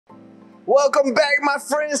Welcome back, my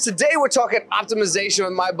friends. Today we're talking optimization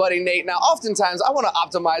with my buddy Nate. Now, oftentimes I want to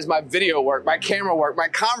optimize my video work, my camera work, my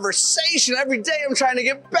conversation. Every day I'm trying to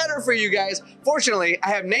get better for you guys. Fortunately, I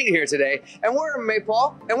have Nate here today, and we're in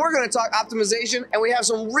MAPAL, and we're going to talk optimization, and we have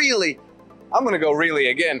some really, I'm going to go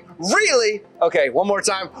really again, really, okay, one more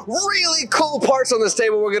time, really cool parts on this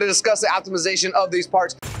table. We're going to discuss the optimization of these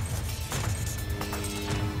parts.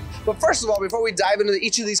 But first of all, before we dive into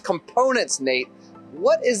each of these components, Nate,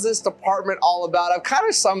 what is this department all about? I've kind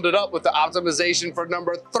of summed it up with the optimization for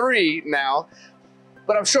number 3 now,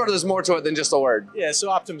 but I'm sure there's more to it than just a word. Yeah, so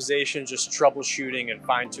optimization is just troubleshooting and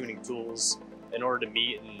fine-tuning tools in order to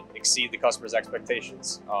meet and exceed the customer's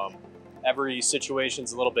expectations. Every situation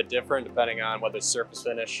is a little bit different depending on whether it's surface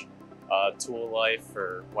finish, tool life,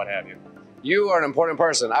 or what have you. You are an important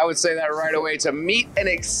person. I would say that right away, to meet and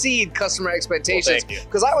exceed customer expectations. Well, thank you.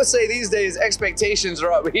 Because I would say these days expectations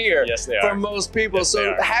are up here. Yes, they for are. most people. Yes,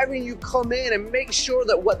 so having you come in and make sure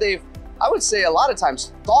that what they've, I would say a lot of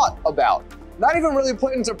times, thought about, not even really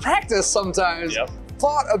put into practice sometimes,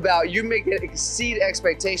 thought about, you make it exceed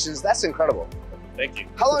expectations. That's incredible. Thank you.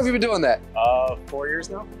 How long have you been doing that? 4 years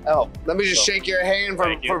now. Oh, let me just shake your hand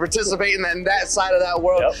for participating in that side of that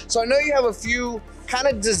world. Yep. So I know you have a few kind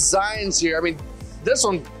of designs here. I mean, this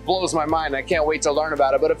one blows my mind. I can't wait to learn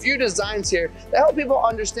about it, but a few designs here that help people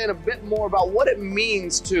understand a bit more about what it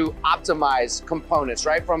means to optimize components,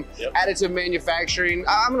 right? From additive manufacturing.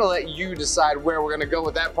 I'm gonna let you decide where we're gonna go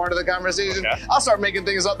with that part of the conversation. Okay. I'll start making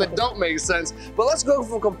things up that don't make sense, but let's go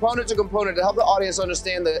from component to component to help the audience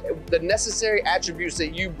understand the necessary attributes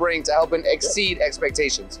that you bring to helping exceed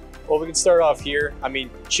expectations. Well, we can start off here. I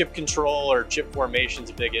mean, chip control or chip formation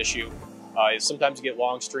is a big issue. Sometimes you get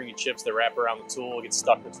long stringy chips that wrap around the tool, get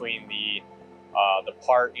stuck between the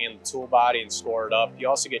part and the tool body and store it up. You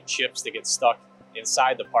also get chips that get stuck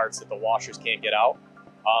inside the parts that the washers can't get out.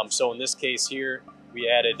 So in this case here, we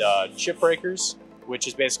added chip breakers, which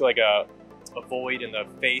is basically like a void in the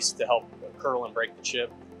face to help curl and break the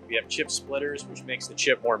chip. We have chip splitters, which makes the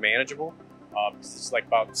chip more manageable. This is like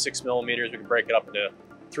about 6 millimeters. We can break it up into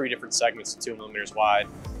 3 different segments, 2 millimeters wide.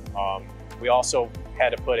 We also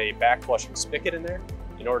had to put a back flushing spigot in there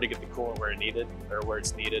in order to get the coolant where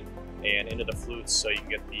it's needed and into the flutes so you can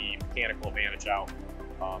get the mechanical advantage out.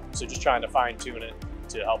 So just trying to fine tune it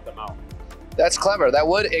to help them out. That's clever. That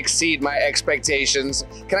would exceed my expectations.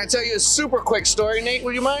 Can I tell you a super quick story, Nate?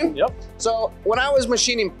 Would you mind? Yep. So when I was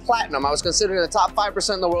machining platinum, I was considered in the top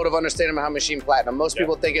 5% in the world of understanding how to machine platinum. Most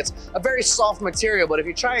people think it's a very soft material, but if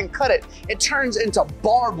you try and cut it, it turns into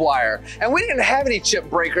barbed wire. And we didn't have any chip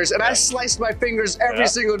breakers, and I sliced my fingers every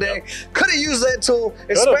single day. Could have used that tool,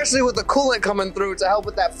 especially with the coolant coming through, to help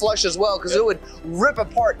with that flush as well, because it would rip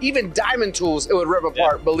apart. Even diamond tools, it would rip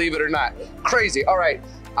apart, believe it or not. Crazy. All right.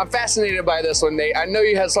 I'm fascinated by this one, Nate. I know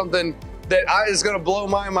you had something that is going to blow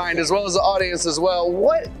my mind as well as the audience as well.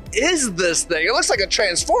 What is this thing? It looks like a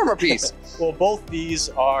transformer piece. Well, both these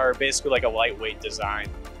are basically like a lightweight design.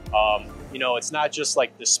 You know, it's not just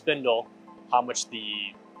like the spindle, how much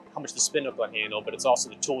the spindle can handle, but it's also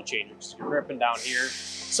the tool changers. You're gripping down here.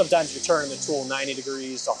 Sometimes you're turning the tool 90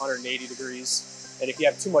 degrees to 180 degrees. And if you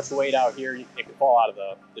have too much weight out here, it can fall out of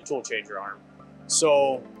the tool changer arm.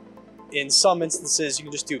 So in some instances, you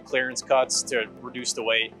can just do clearance cuts to reduce the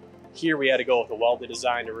weight. Here we had to go with a welded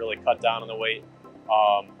design to really cut down on the weight.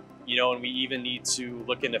 You know, and we even need to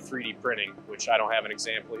look into 3D printing, which I don't have an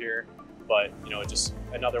example here, but you know, just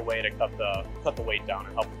another way to cut the weight down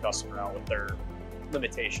and help the customer out with their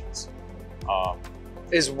limitations.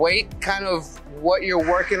 Is weight kind of what you're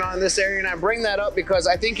working on in this area? And I bring that up because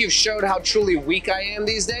I think you've showed how truly weak I am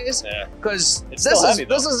these days. Yeah. Because this is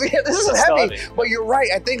heavy. But you're right.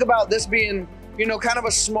 I think about this being, you know, kind of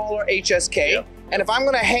a smaller HSK. Yep. And if I'm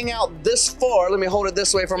gonna hang out this far, let me hold it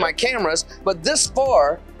this way for my cameras, but this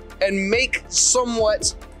far and make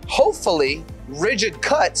somewhat, hopefully, rigid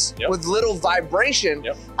cuts with little vibration,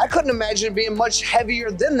 I couldn't imagine it being much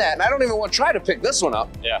heavier than that. And I don't even want to try to pick this one up.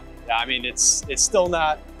 Yeah. I mean, it's still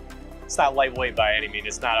not, it's not lightweight by any means.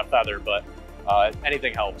 It's not a feather, but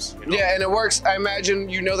anything helps. You know? Yeah, and it works. I imagine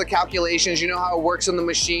you know the calculations, you know how it works in the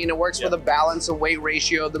machine. It works for the balance and weight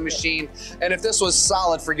ratio of the machine. And if this was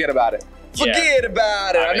solid, forget about it. Forget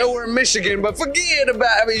about it. I know we're in Michigan, but forget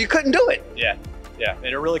about it. I mean, you couldn't do it. Yeah, yeah. And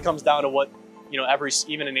it really comes down to what, you know,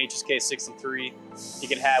 even an HSK 63, you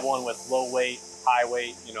can have one with low weight, high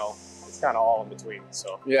weight, you know, it's kind of all in between.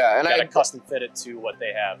 So yeah, and you gotta custom fit it to what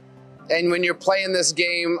they have. And when you're playing this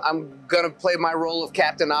game, I'm gonna play my role of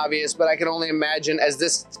Captain Obvious, but I can only imagine as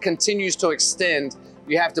this continues to extend,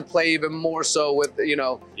 you have to play even more so with, you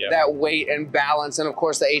know, that weight and balance, and of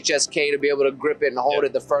course the HSK to be able to grip it and hold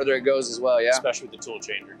it the further it goes as well. Yeah, especially with the tool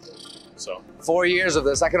changer. So 4 years of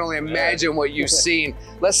this, I can only imagine what you've seen.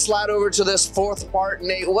 Let's slide over to this fourth part,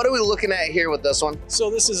 Nate. What are we looking at here with this one?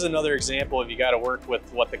 So this is another example of you got to work with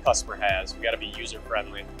what the customer has. We got to be user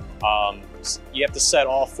friendly. You have to set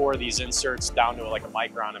all 4 of these inserts down to like a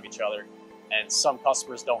micron of each other, and some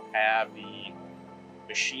customers don't have the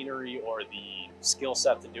machinery or the skill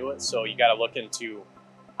set to do it. So you got to look into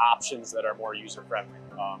options that are more user friendly.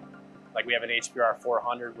 Like we have an HPR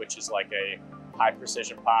 400, which is like a high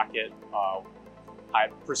precision pocket, high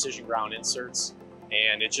precision ground inserts,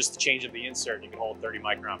 and it's just the change of the insert. You can hold 30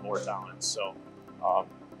 micron bore tolerance. So,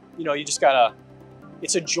 you know, you just gotta,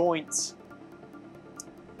 it's a joint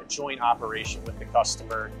operation with the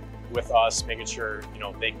customer, with us, making sure, you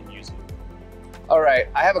know, they can use it. All right,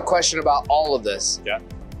 I have a question about all of this. Yeah.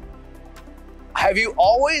 Have you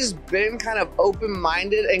always been kind of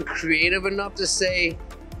open-minded and creative enough to say,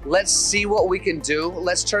 let's see what we can do.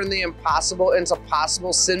 Let's turn the impossible into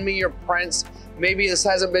possible. Send me your prints. Maybe this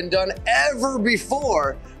hasn't been done ever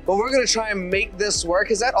before, but we're gonna try and make this work.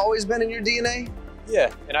 Has that always been in your DNA?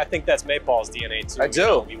 Yeah, and I think that's MAPAL's DNA too. I do. You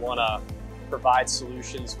know, we wanna provide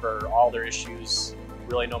solutions for all their issues,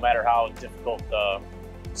 really no matter how difficult the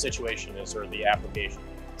situation is or the application.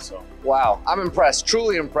 So wow, I'm impressed,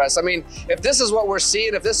 truly impressed. I mean, if this is what we're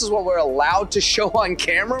seeing, if this is what we're allowed to show on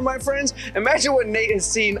camera, my friends, imagine what Nate has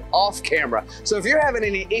seen off camera. So if you're having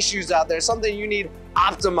any issues out there, something you need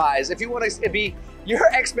optimized, if you want to be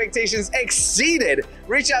your expectations exceeded,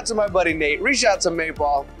 reach out to my buddy Nate, reach out to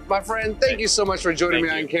MAPAL. My friend, thank you so much for joining me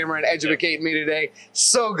on camera and educating me today.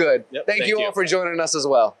 So good. Yep, thank you all for joining us as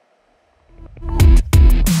well.